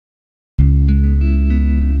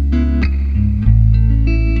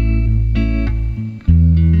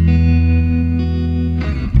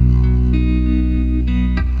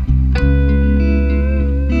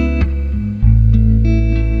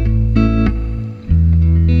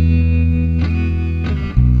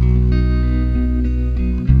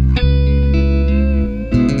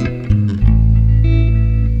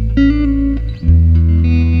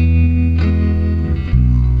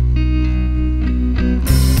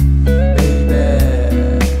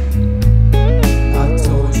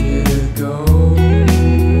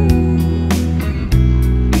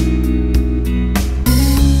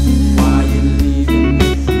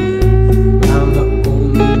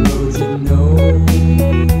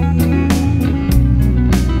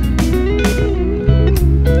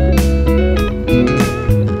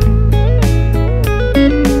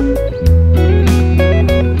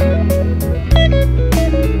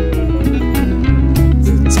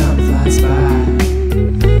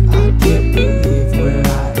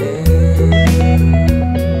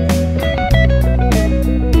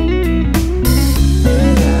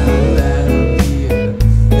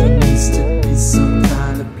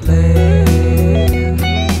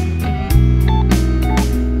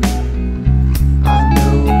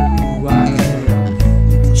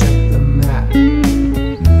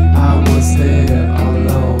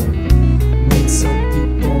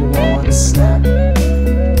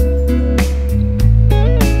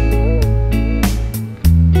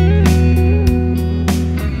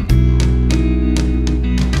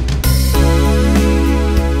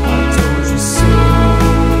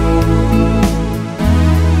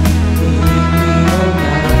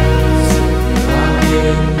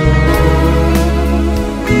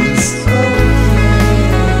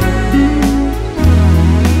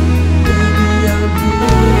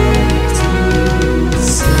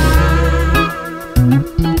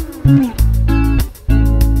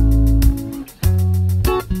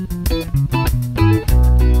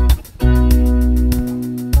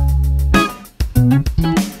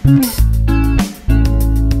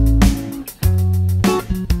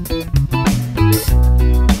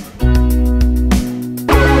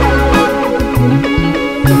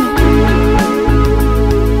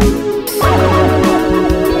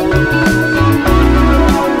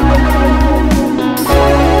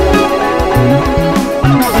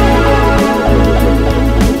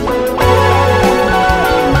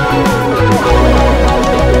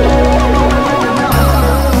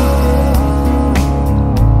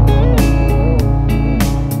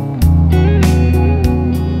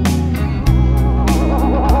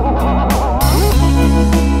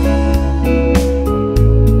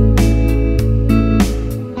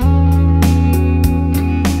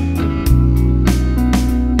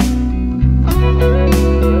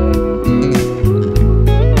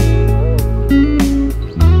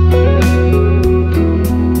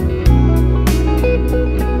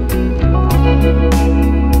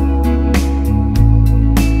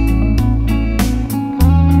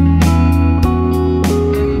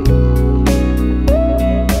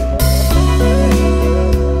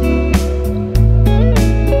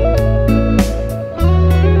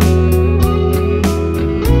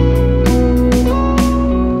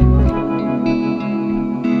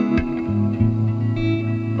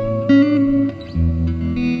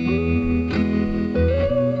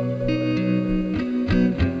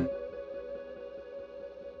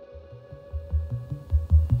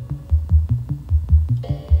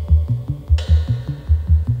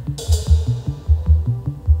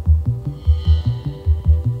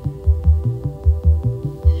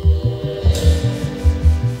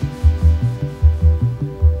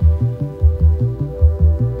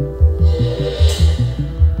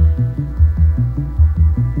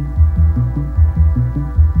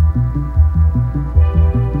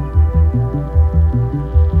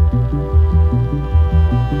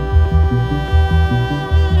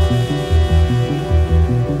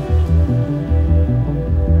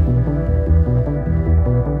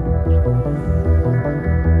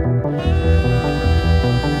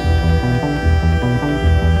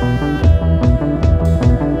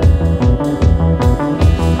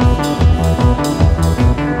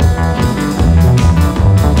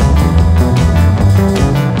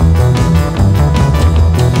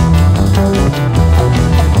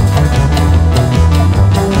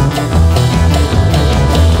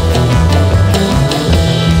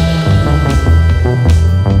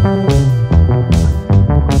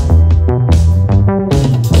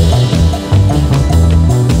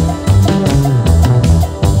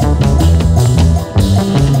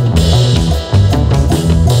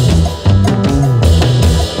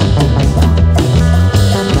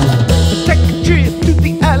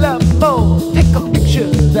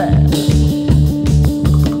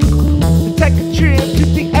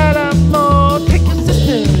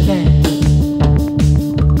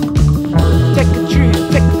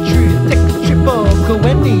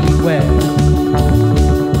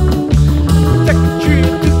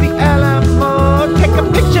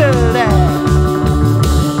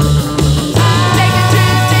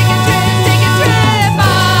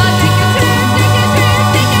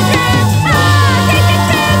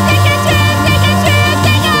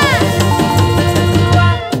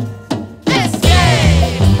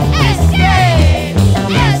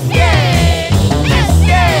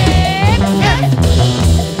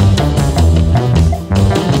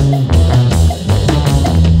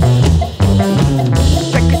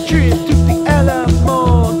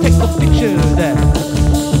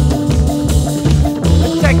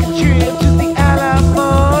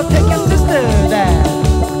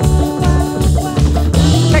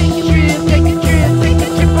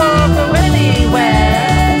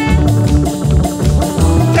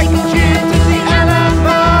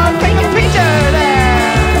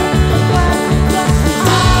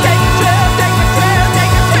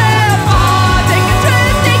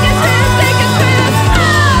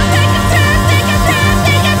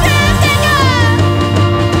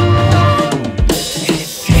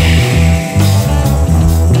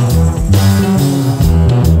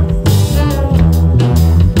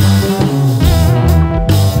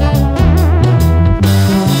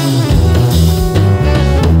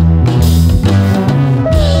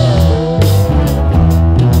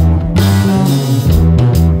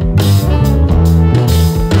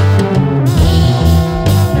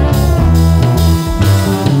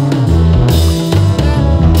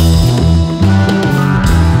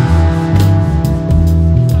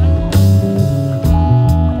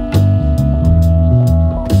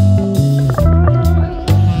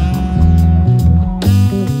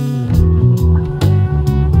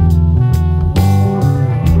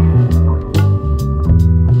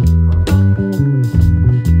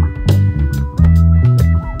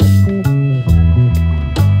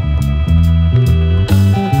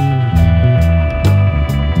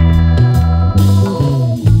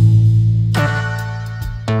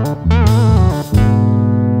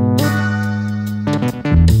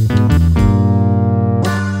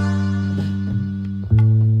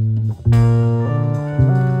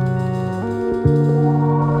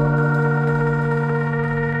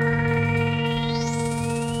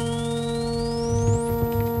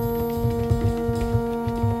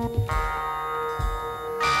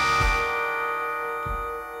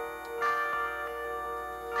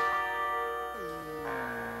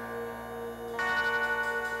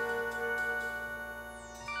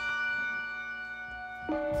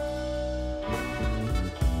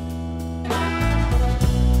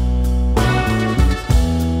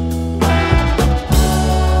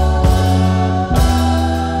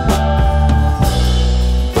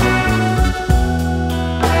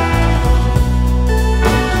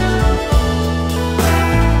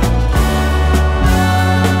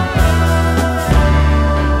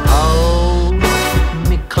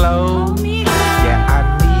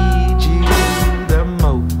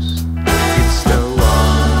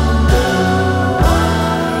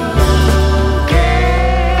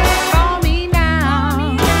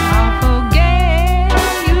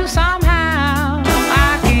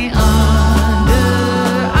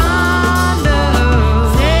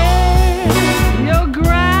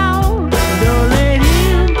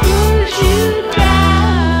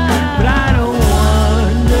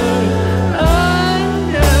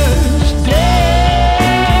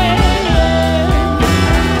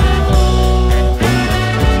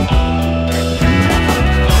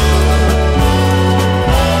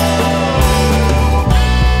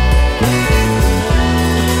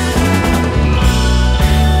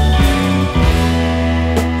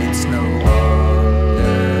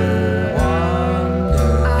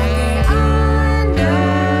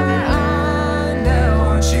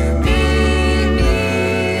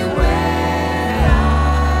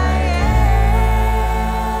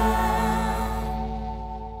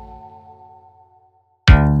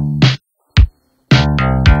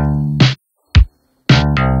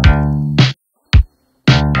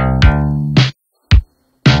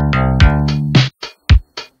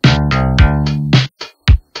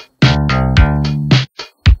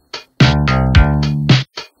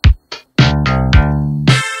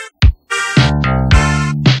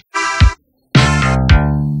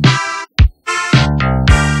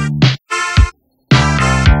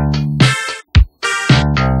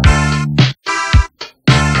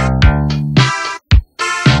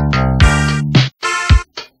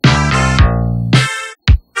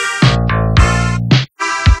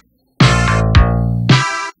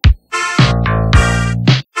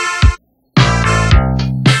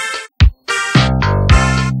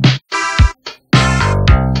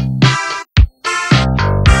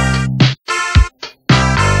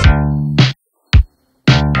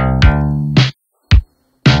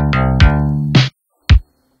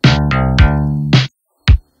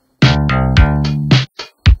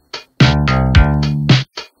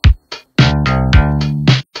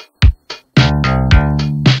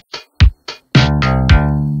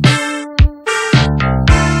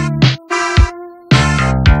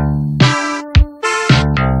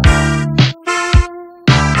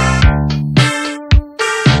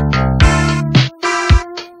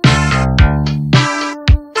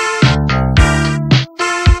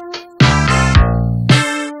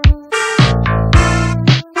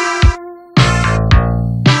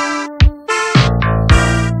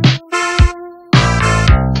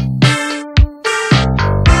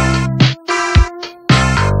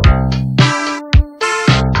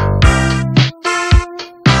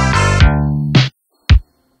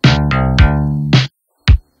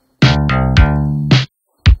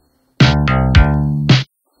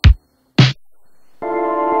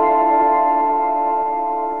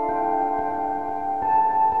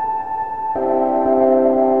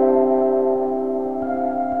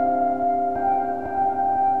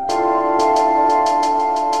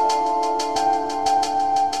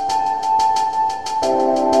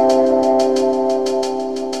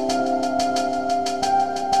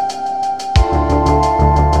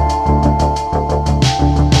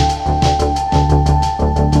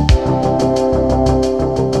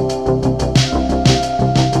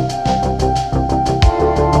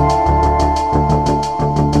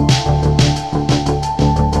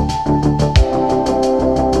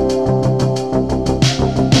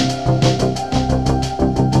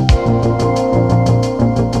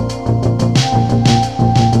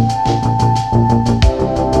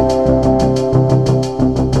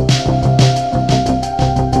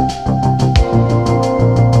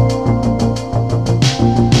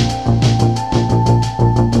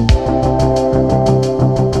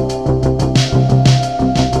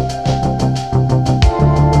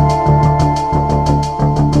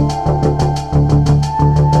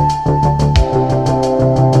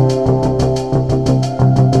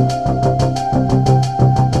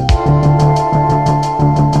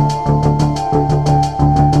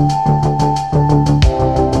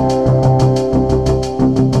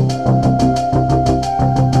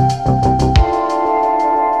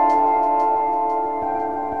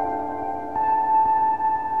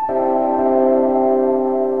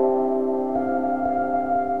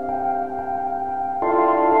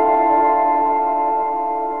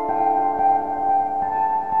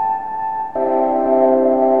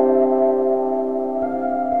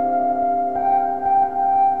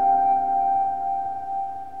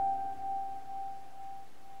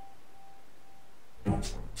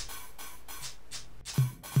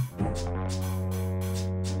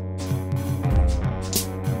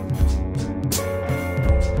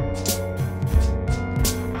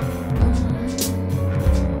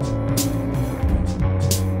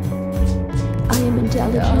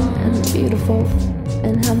intelligent and beautiful,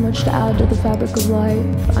 and have much to add to the fabric of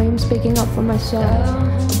life. I am speaking up for myself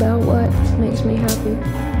about what makes me happy.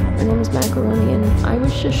 My name is Aroni, and I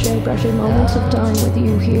wish to share precious moments of time with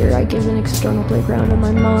you here. I give an external playground of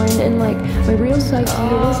my mind, and like my real psyche,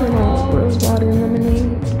 it isn't all rose water and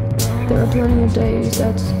lemonade. There are plenty of days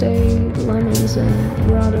that stayed lemons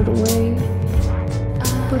and rotted away.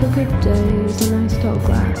 But a good day is a nice tall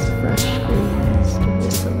glass of fresh squeezed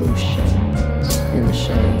with solutions in the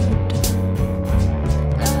shade.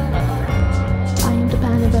 I am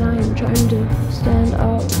dependent, but I am trying to stand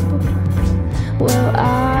up. Well,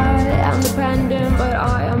 I am dependent, but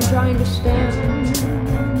I am trying to stand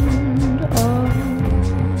up.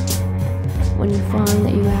 When you find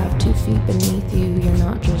that you have 2 feet beneath you, you're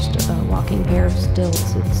not just a walking pair of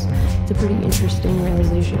stilts. It's a pretty interesting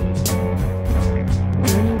realization. And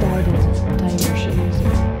then you tie your shoes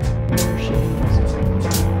and your shoes.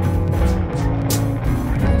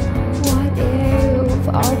 What if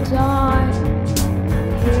our time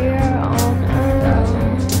here on earth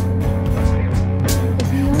is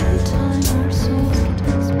the only time our souls get to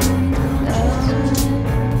explain ourselves?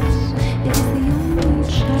 It is the only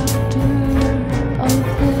chapter of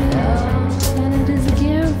this, and it is a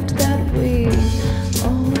gift that we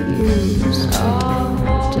all use to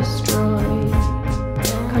destroy.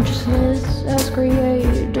 Consciousness has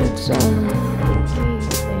created some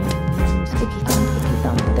icky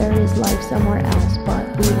thump. There is life somewhere else, but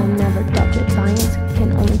we will never touch it. Science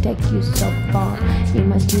can only take you so far. You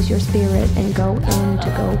must use your spirit and go in to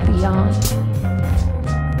go beyond.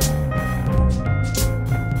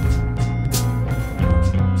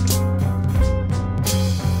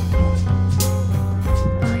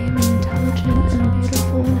 I am intelligent and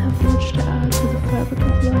beautiful and have much to add to the fabric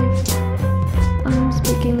of life. I'm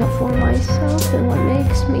speaking up for myself and what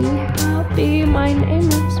makes me happy. My name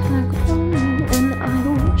is Mack, and I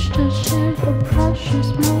wish to share the precious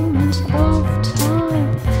moments of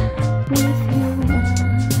time with you.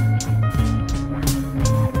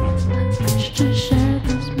 I wish to share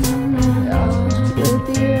this moment with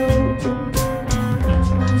you.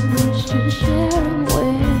 I wish to share it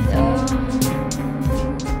with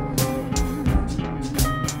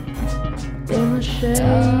you. In the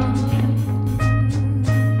shade.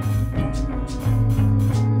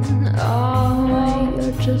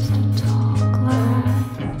 Just a tall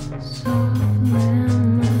glass of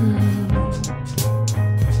lemonade,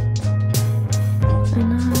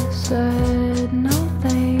 and I said no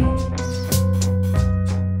thanks.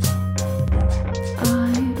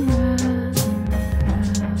 I'd rather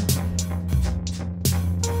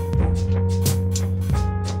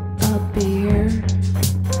have a beer.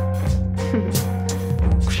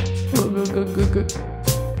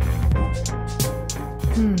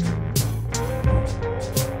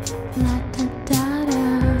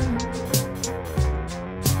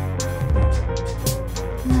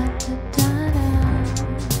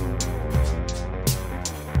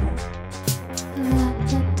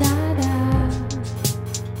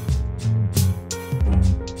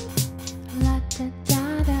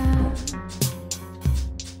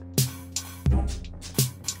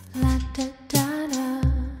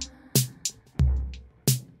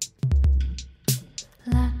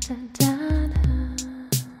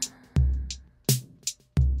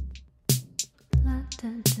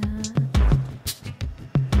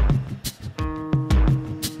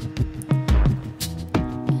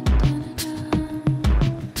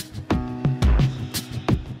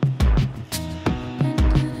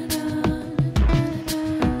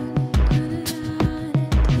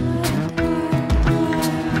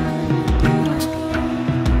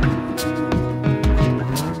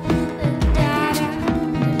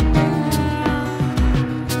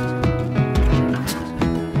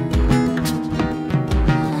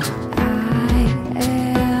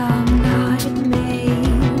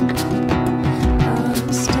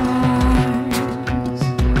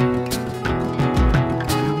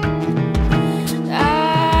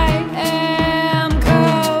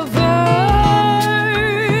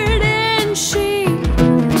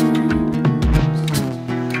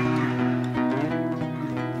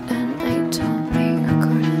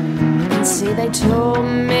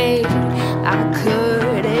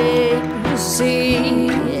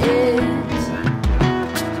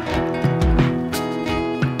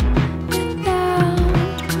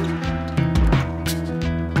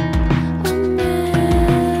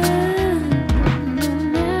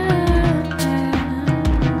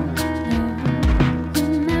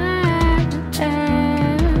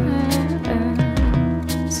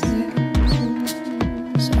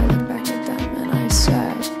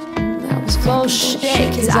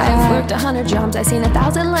 worked 100 jobs, I seen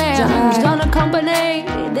 1,000 lambs. Done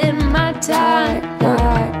accompanied in my time.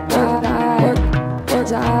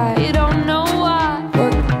 You don't know why.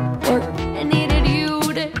 I needed you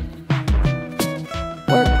to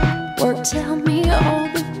work. Tell me all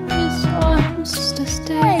the reasons to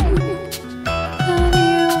stay. And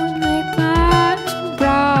you would make my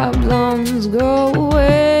problems go away.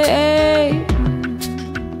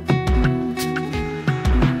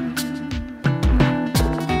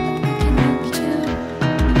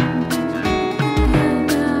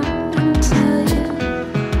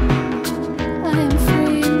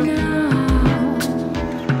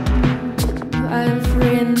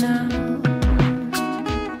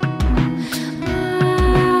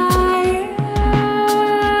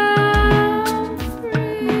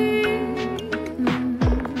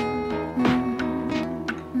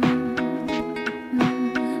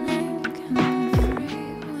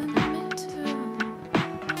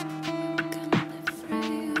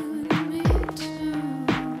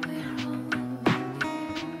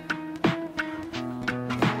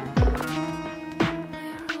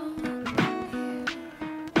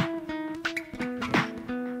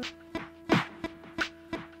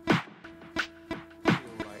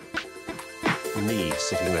 Me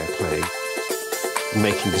sitting there playing,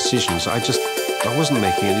 making decisions. I wasn't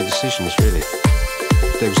making any decisions really.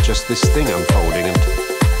 There was just this thing unfolding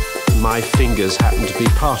and my fingers happened to be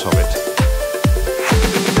part of it.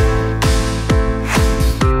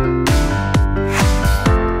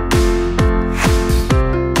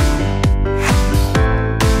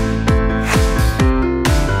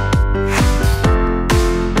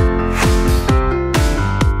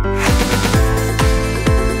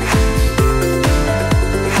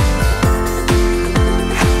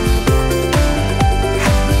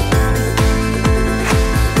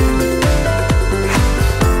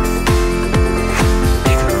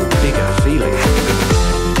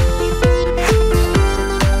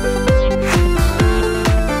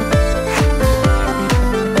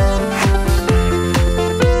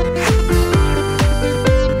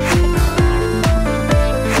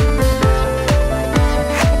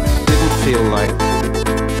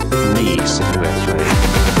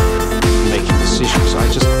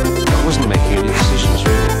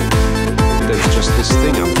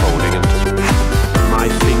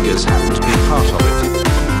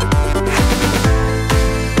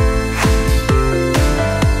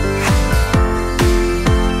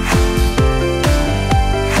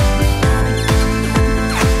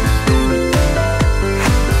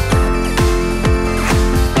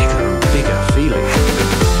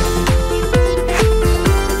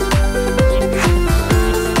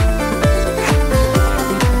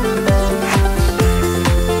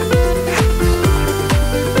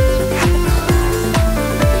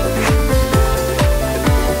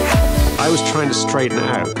 Straighten it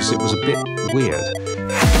out because it was a bit weird.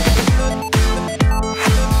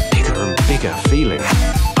 Bigger and bigger feeling.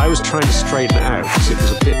 I was trying to straighten it out because it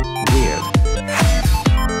was a bit weird.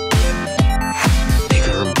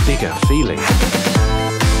 Bigger and bigger feeling.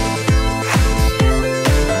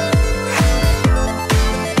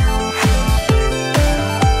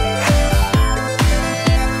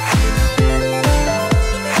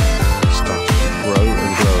 Started to grow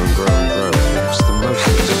and grow and grow and grow. It was the most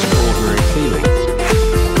extraordinary feeling.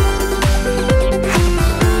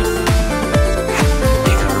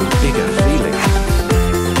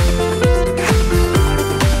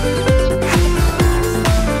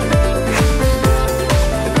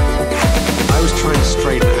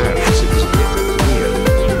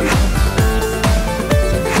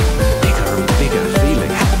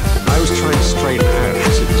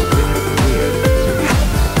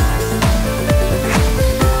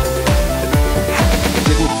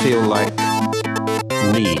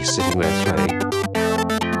 Sitting there playing,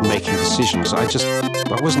 making decisions. I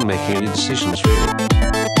wasn't making any decisions really.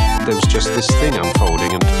 There was just this thing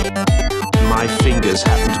unfolding and my fingers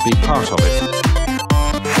happened to be part of it.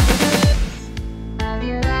 Of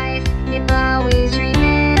your life, you always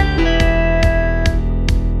remember.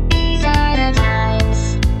 These are the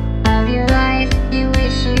times of your life you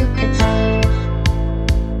wish you could save.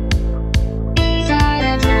 These are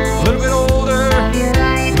the times. A little bit older, a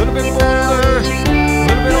little bit bolder.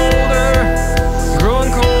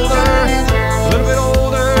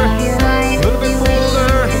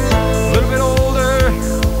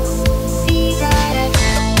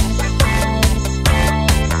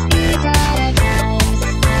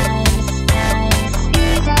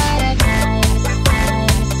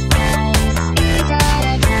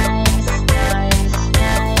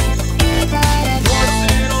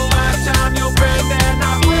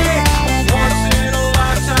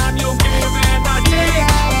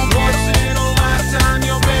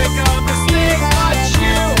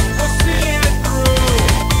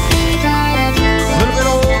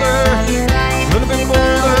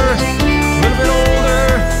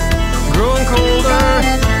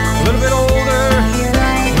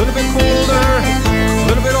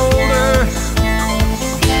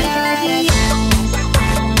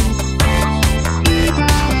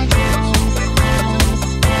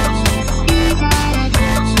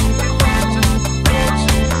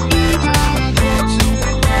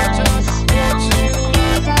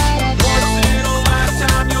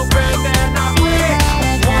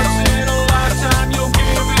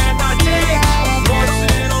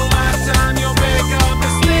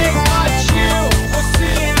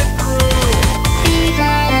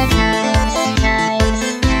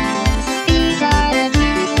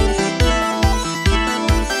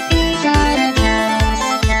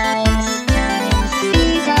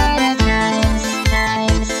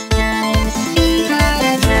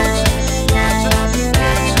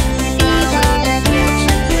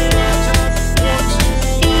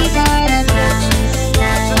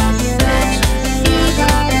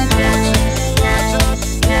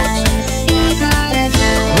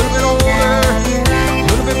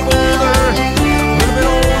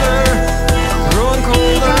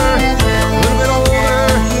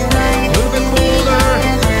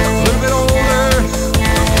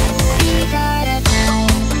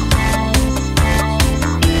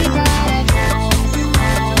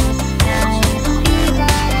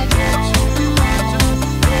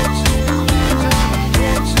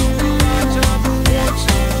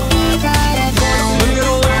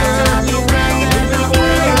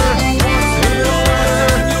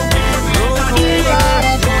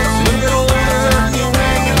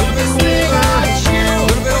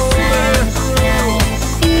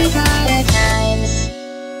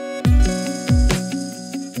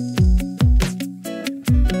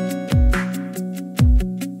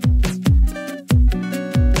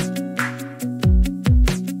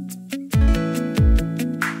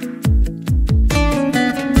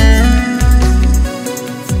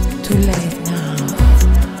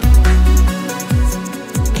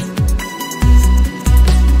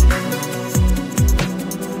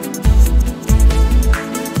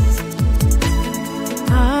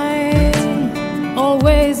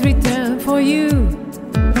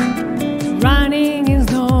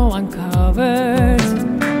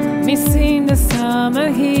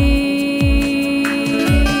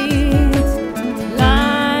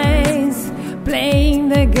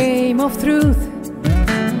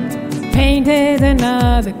 painted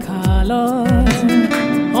another color,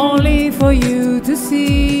 only for you to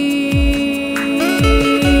see.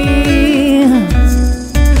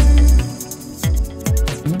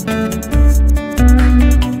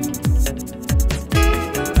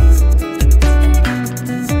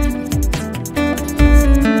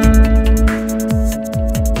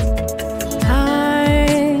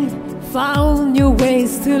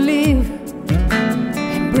 To live,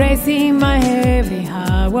 embracing my every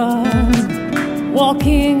hour,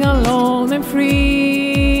 walking alone and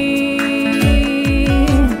free.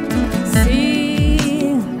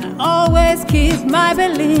 See, I always keep my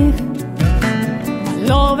belief. My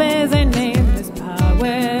love is a nameless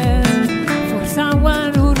power for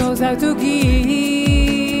someone who knows how to give.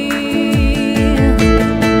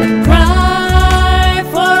 Cry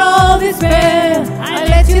for all despair, I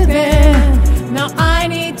let you there. Now I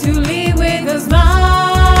need to live with a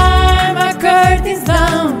smile. My curtain's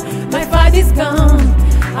down, my fight is gone.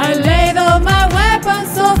 I laid all my weapons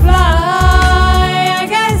so fly. I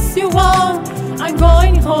guess you won't, I'm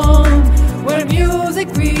going home, where music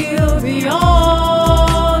will be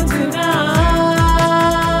on tonight.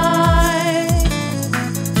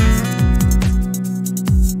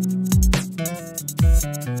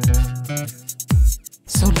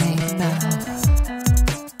 So late now.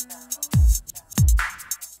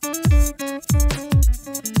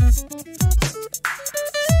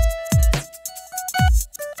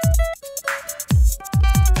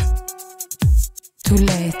 Too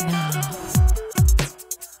late now.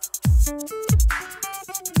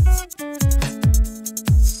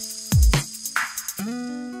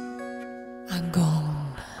 I'm gone.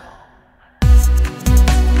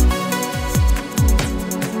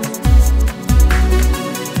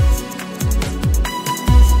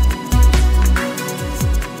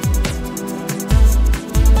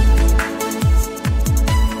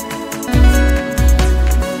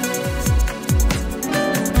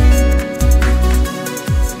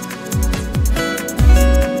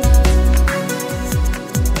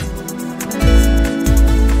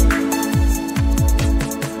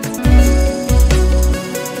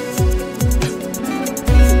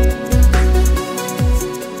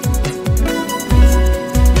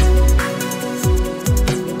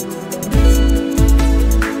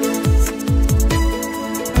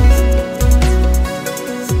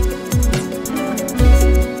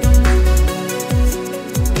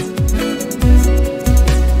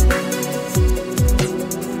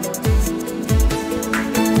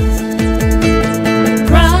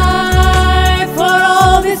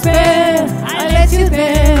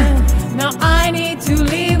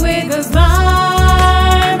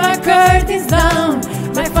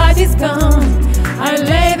 I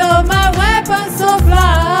laid all my weapons so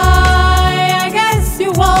fly. I guess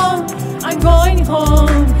you won't, I'm going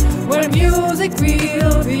home, where music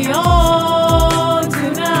will be on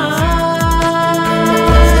tonight.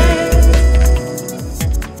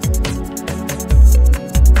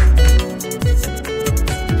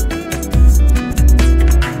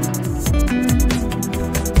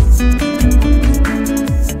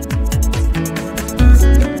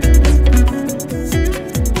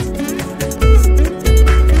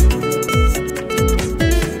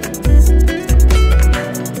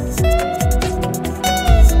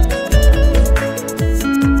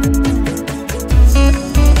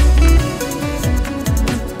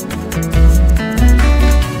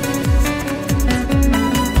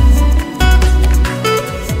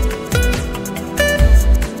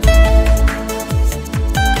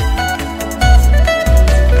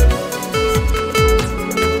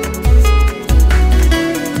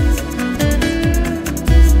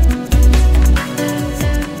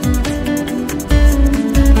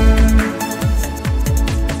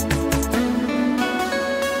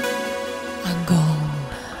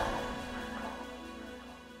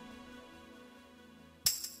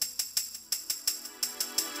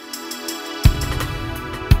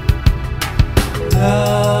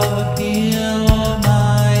 Love, heal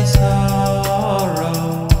my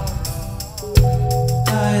sorrow.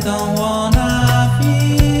 I don't wanna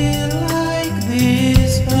feel like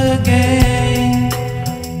this again.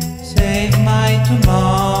 Save my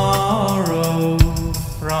tomorrow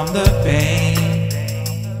from the pain.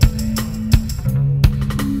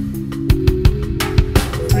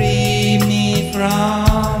 Free me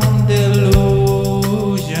from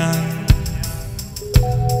delusion.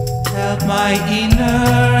 Help my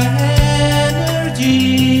inner energy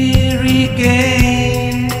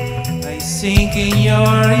regain. I sink in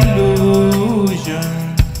your illusion.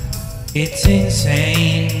 It's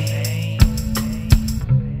insane.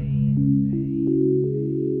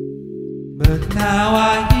 But now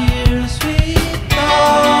I hear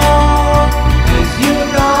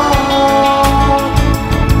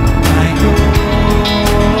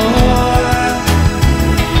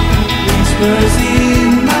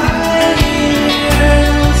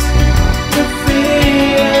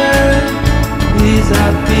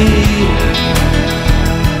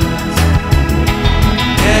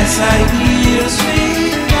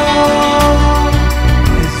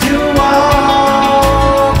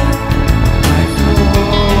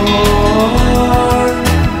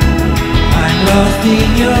lost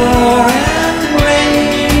in your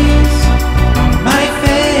embrace. On my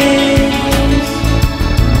face,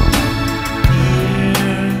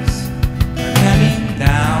 tears are coming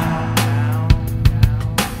down.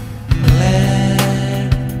 Glad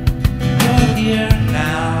you're here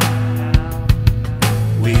now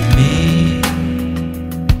with me.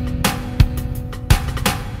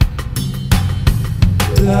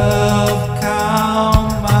 Love, calm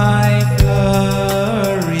my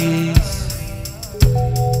flurries.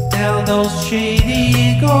 Tell those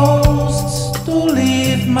shady ghosts to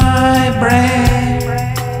leave my brain.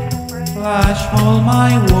 Flush all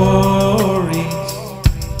my worries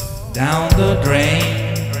down the drain.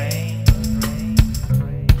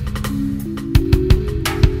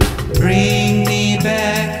 Bring me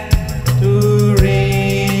back to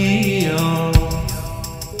real.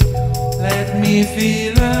 Let me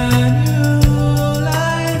feel a new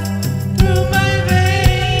life through my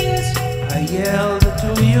veins. I yelled to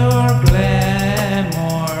your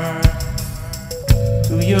glamour,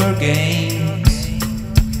 to your game.